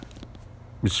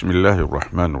Bismillahir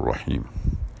Rahmanir Rahim.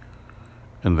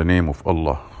 In the name of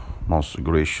Allah, most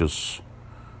gracious,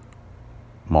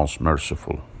 most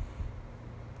merciful.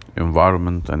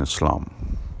 Environment and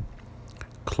Islam.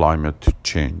 Climate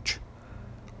change.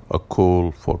 A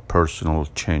call for personal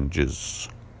changes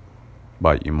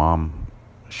by Imam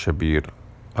Shabir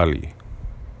Ali.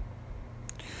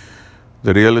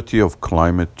 The reality of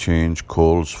climate change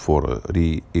calls for a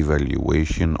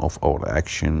re-evaluation of our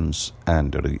actions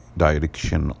and a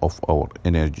redirection of our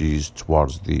energies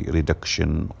towards the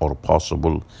reduction or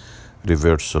possible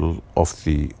reversal of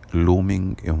the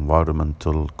looming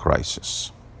environmental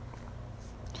crisis.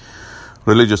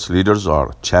 Religious leaders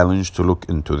are challenged to look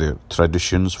into their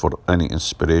traditions for any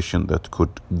inspiration that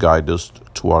could guide us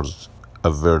towards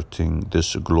averting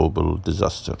this global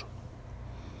disaster.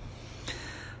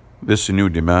 This new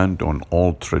demand on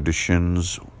all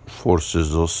traditions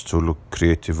forces us to look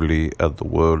creatively at the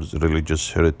world's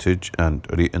religious heritage and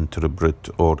reinterpret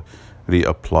or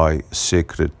reapply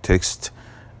sacred texts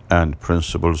and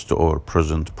principles to our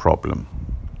present problem.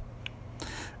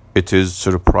 It is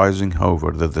surprising,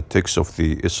 however, that the texts of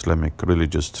the Islamic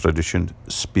religious tradition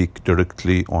speak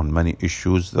directly on many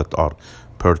issues that are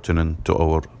pertinent to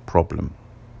our problem.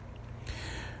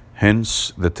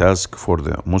 Hence, the task for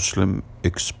the Muslim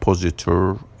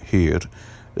expositor here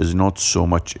is not so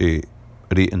much a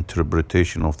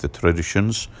reinterpretation of the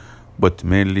traditions, but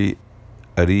mainly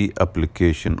a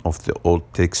reapplication of the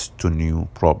old text to new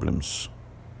problems.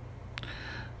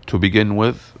 To begin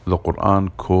with, the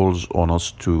Quran calls on us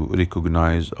to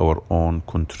recognize our own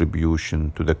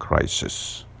contribution to the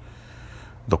crisis.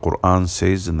 The Quran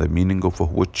says, in the meaning of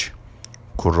which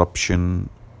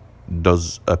corruption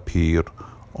does appear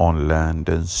on land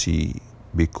and sea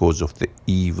because of the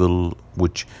evil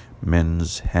which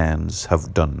men's hands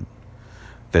have done,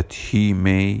 that he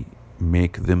may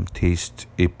make them taste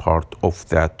a part of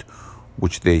that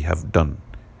which they have done,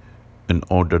 in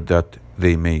order that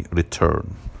they may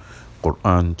return.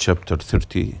 Quran chapter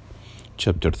 30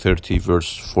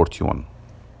 verse 41.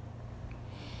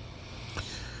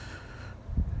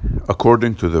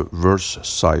 According to the verse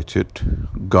cited,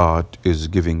 God is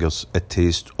giving us a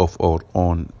taste of our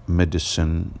own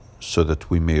medicine so that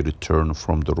we may return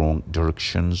from the wrong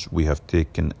directions we have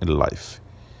taken in life.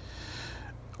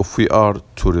 If we are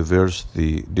to reverse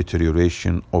the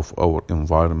deterioration of our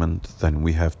environment, then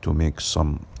we have to make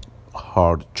some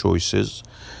hard choices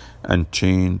and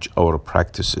change our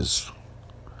practices,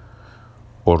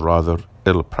 or rather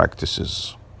ill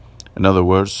practices. In other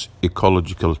words,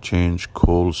 ecological change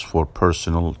calls for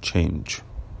personal change.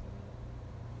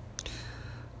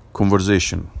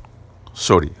 Conservation.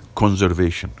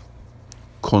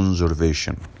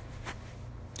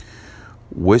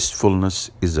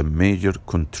 Wastefulness is a major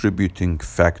contributing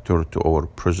factor to our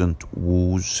present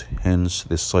woes, hence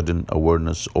the sudden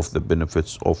awareness of the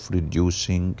benefits of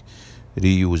reducing,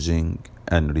 reusing,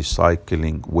 and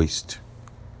recycling waste.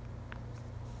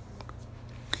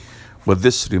 But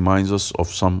this reminds us of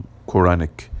some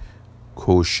Quranic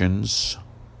cautions.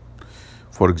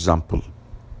 For example,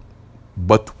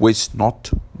 but waste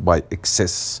not by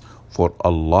excess, for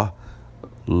Allah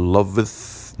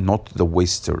loveth not the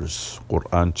wasters.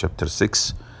 Quran chapter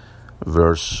 6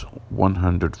 verse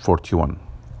 141.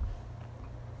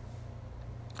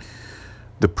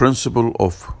 The principle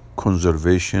of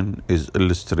conservation is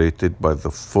illustrated by the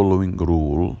following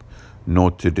rule,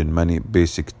 noted in many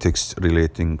basic texts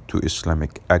relating to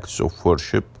Islamic acts of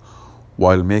worship.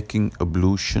 While making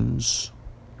ablutions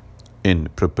in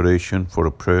preparation for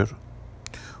a prayer,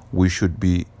 we should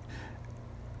be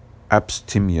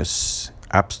abstemious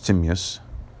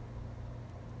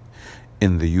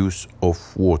in the use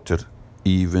of water,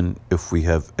 even if we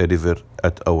have a river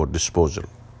at our disposal.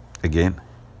 Again,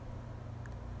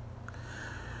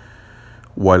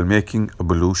 while making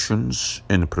ablutions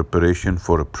in preparation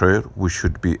for a prayer, we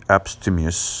should be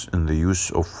abstemious in the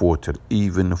use of water,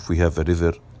 even if we have a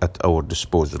river at our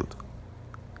disposal.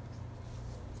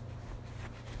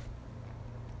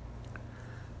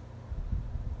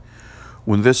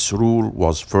 When this rule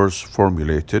was first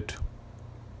formulated,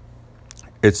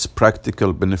 its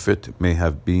practical benefit may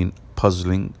have been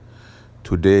puzzling.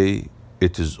 Today,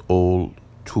 it is all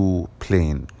too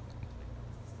plain.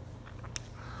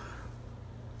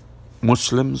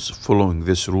 Muslims following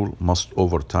this rule must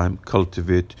over time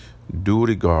cultivate due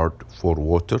regard for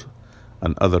water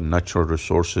and other natural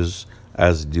resources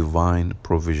as divine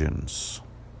provisions.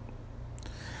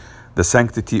 The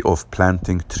sanctity of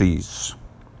planting trees.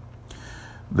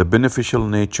 The beneficial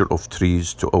nature of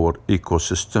trees to our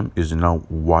ecosystem is now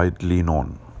widely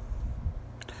known.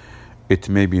 It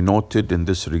may be noted in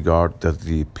this regard that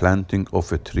the planting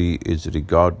of a tree is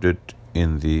regarded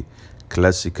in the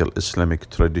classical Islamic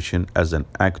tradition as an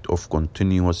act of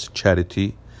continuous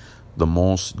charity, the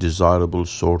most desirable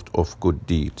sort of good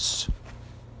deeds.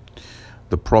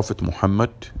 The Prophet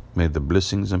Muhammad, may the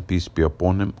blessings and peace be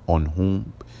upon him, on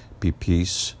whom be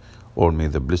peace, or may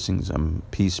the blessings and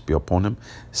peace be upon him,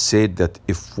 said that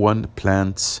if one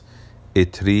plants a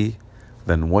tree,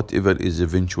 then whatever is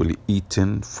eventually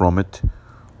eaten from it,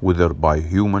 whether by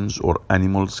humans or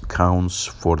animals, counts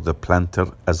for the planter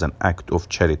as an act of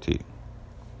charity.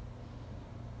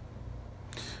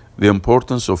 The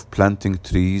importance of planting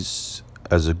trees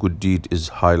as a good deed is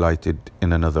highlighted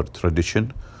in another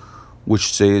tradition,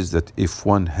 which says that if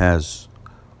one has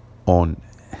on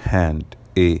hand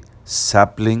a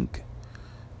sapling,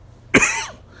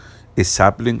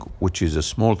 which is a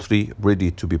small tree ready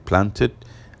to be planted,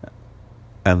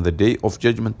 and the day of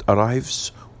judgment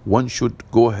arrives, one should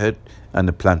go ahead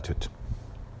and plant it.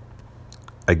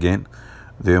 Again,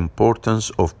 the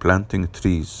importance of planting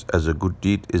trees as a good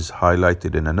deed is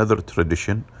highlighted in another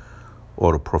tradition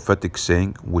or a prophetic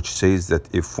saying, which says that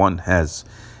if one has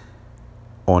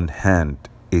on hand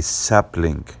a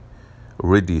sapling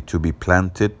ready to be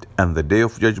planted and the day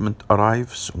of judgment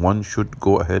arrives, one should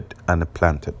go ahead and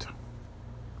plant it.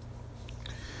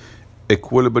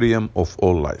 Equilibrium of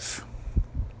all life.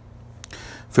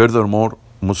 Furthermore,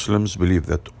 Muslims believe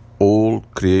that all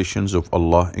creations of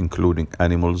Allah, including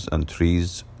animals and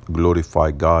trees,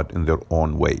 glorify God in their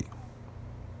own way.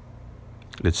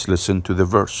 Let's listen to the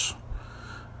verse,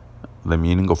 the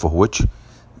meaning of which: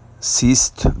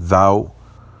 seest thou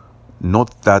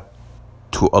not that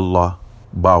to Allah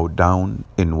bow down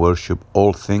in worship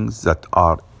all things that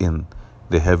are in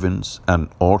the heavens and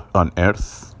on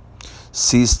earth?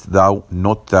 Seest thou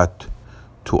not that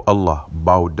to Allah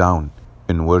bow down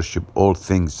in worship all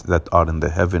things that are in the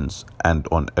heavens and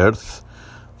on earth,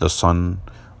 the sun,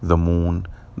 the moon,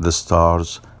 the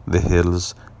stars, the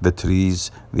hills, the trees,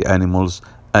 the animals,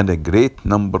 and a great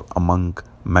number among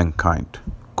mankind.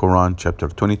 Quran chapter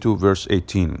 22 verse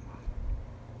 18.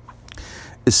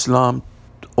 Islam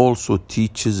also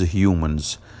teaches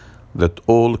humans that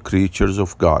all creatures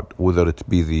of God, whether it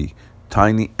be the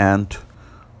tiny ant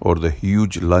or the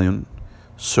huge lion,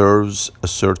 serves a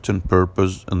certain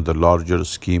purpose in the larger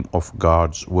scheme of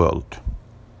God's world.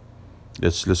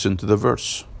 Let's listen to the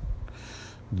verse.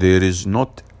 There is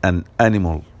not an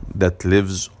animal that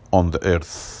lives on the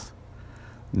earth,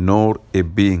 nor a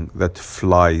being that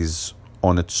flies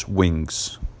on its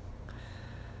wings,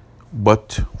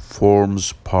 but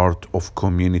forms part of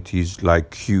communities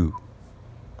like you.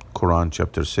 Quran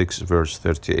chapter 6 verse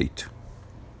 38.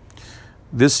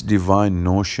 This divine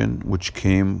notion, which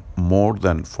came more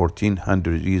than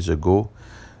 1400 years ago,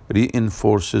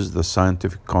 reinforces the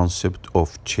scientific concept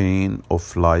of chain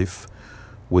of life,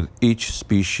 with each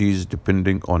species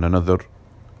depending on another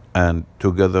and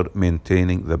together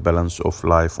maintaining the balance of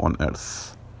life on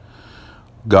earth.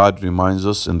 God reminds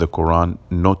us in the Quran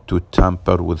not to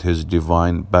tamper with His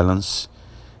divine balance,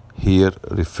 here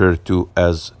referred to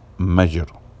as measure.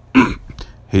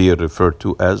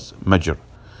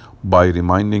 By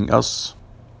reminding us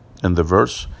in the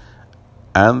verse,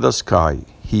 and the sky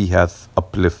He hath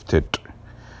uplifted,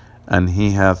 and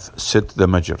He hath set the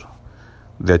measure,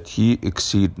 that ye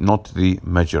exceed not the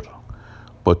measure,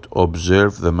 but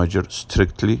observe the measure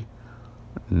strictly,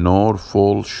 nor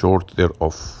fall short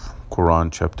thereof.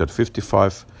 Quran chapter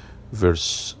 55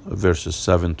 verses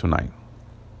 7 to 9.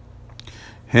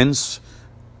 Hence,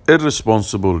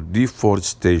 irresponsible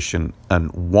deforestation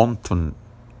and wanton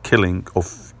killing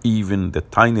of even the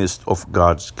tiniest of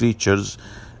God's creatures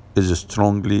is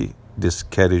strongly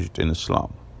discouraged in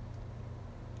Islam.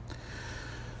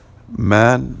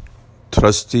 Man,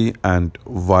 trustee and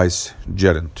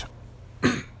vicegerent.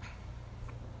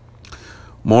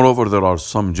 Moreover, there are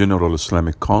some general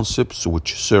Islamic concepts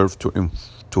which serve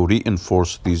to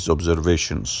reinforce these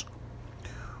observations.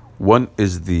 One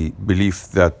is the belief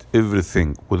that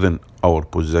everything within our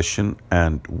possession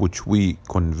and which we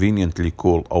conveniently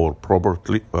call our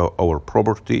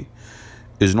property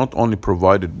is not only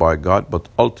provided by God but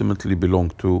ultimately belong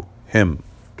to Him,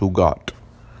 to God.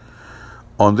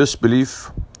 On this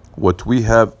belief, what we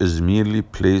have is merely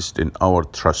placed in our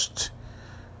trust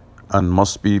and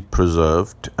must be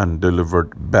preserved and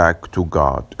delivered back to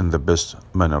God in the best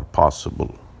manner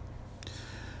possible.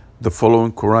 The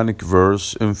following Quranic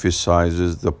verse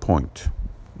emphasizes the point.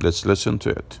 Let's listen to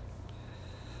it.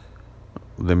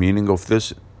 The meaning of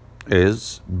this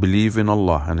is: believe in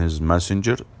Allah and His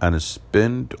Messenger, and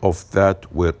spend of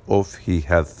that whereof He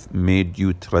hath made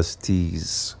you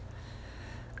trustees,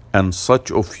 And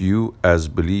such of you as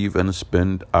believe and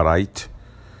spend aright,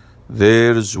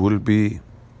 theirs will be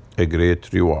a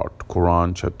great reward.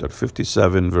 Quran chapter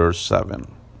 57 verse 7.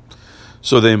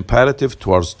 So the imperative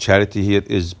towards charity here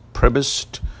is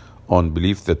premised on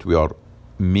belief that we are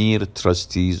mere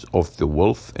trustees of the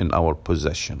wealth in our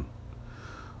possession.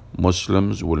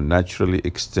 Muslims will naturally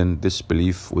extend this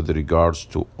belief with regards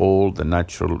to all the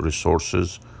natural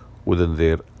resources within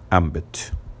their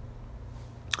ambit.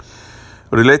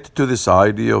 Related to this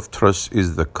idea of trust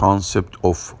is the concept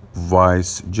of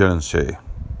vicegerency.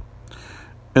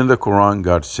 In the Quran,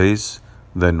 God says,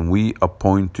 "Then we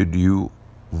appointed you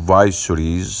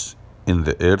viceroys in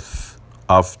the earth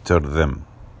after them,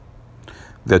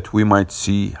 that we might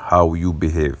see how you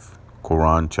behave."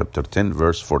 Quran chapter 10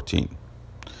 verse 14.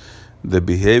 The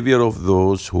behavior of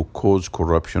those who cause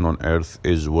corruption on earth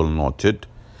is well noted.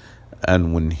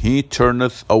 And when he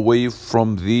turneth away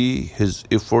from thee, his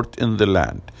effort in the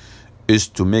land is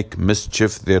to make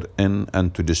mischief therein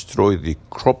and to destroy the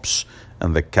crops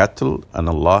and the cattle, and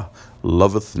Allah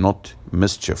loveth not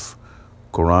mischief.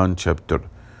 Quran chapter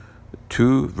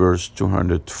 2 verse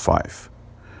 205.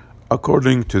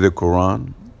 According to the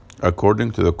Quran,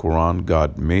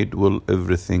 God made well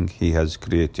everything He has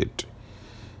created.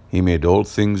 He made all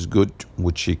things good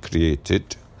which He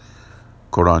created.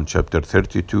 Quran chapter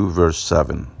 32 verse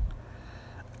 7.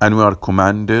 And we are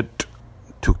commanded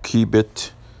to keep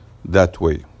it that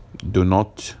way. Do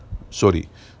no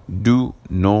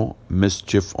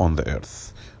mischief on the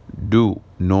earth. Do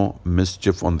no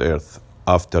mischief on the earth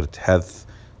after it hath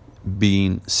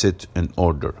been set in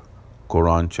order.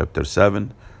 Quran chapter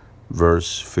 7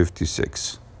 verse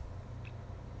 56.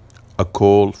 A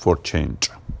call for change.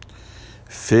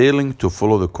 Failing to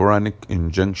follow the Quranic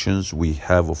injunctions, we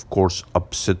have of course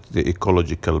upset the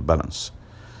ecological balance,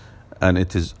 and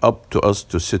it is up to us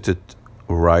to set it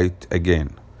right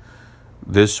again.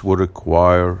 This will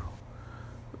require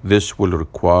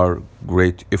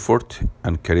great effort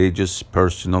and courageous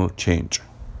personal change.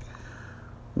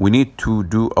 We need to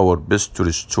do our best to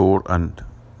restore and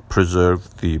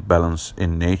preserve the balance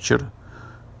in nature,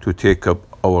 to take up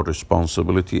our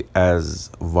responsibility as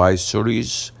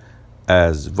viceroys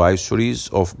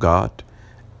of God,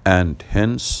 and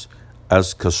hence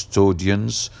as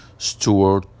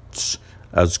stewards,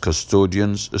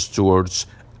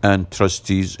 and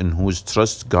trustees in whose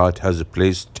trust God has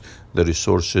placed the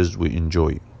resources we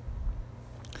enjoy.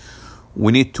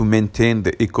 We need to maintain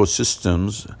the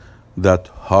ecosystems that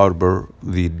harbor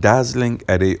the dazzling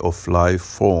array of life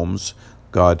forms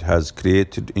God has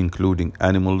created, including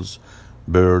animals,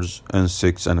 birds,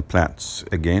 insects, and plants.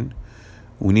 Again,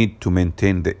 we need to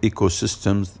maintain the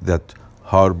ecosystems that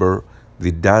harbor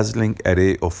the dazzling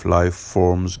array of life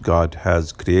forms God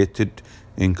has created,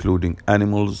 including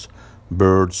animals,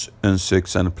 birds,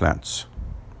 insects, and plants.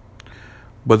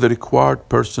 But the required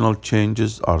personal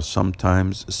changes are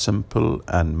sometimes simple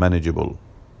and manageable.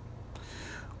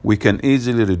 We can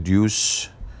easily reduce,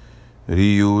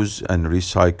 reuse, and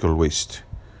recycle waste.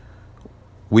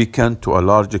 We can, to a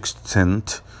large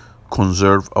extent,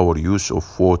 conserve our use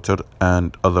of water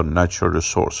and other natural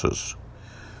resources.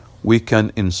 We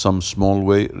can, in some small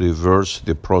way, reverse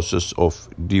the process of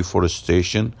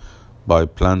deforestation by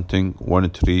planting one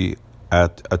tree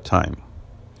at a time.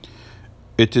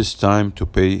 It is time to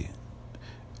pay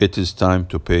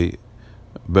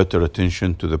better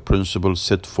attention to the principles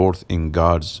set forth in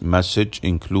God's message,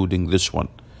 including this one: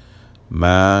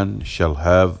 man shall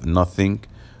have nothing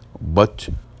but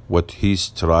what he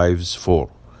strives for.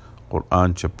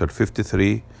 Quran chapter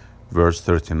 53 verse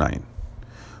 39.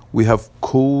 We have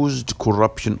caused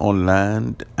corruption on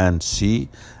land and sea,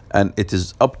 and it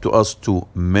is up to us to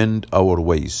mend our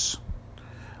ways.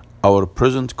 Our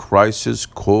present crisis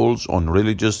calls on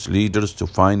religious leaders to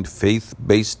find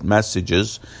faith-based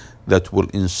messages that will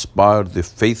inspire the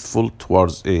faithful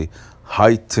towards a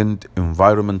heightened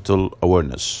environmental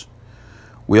awareness.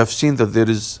 We have seen that there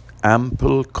is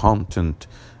ample content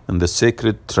in the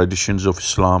sacred traditions of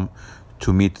Islam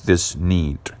to meet this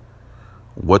need.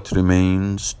 What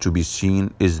remains to be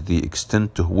seen is the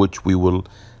extent to which we will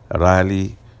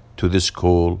rally to this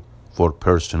call for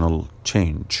personal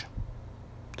change.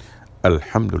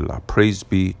 Alhamdulillah, praise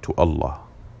be to Allah.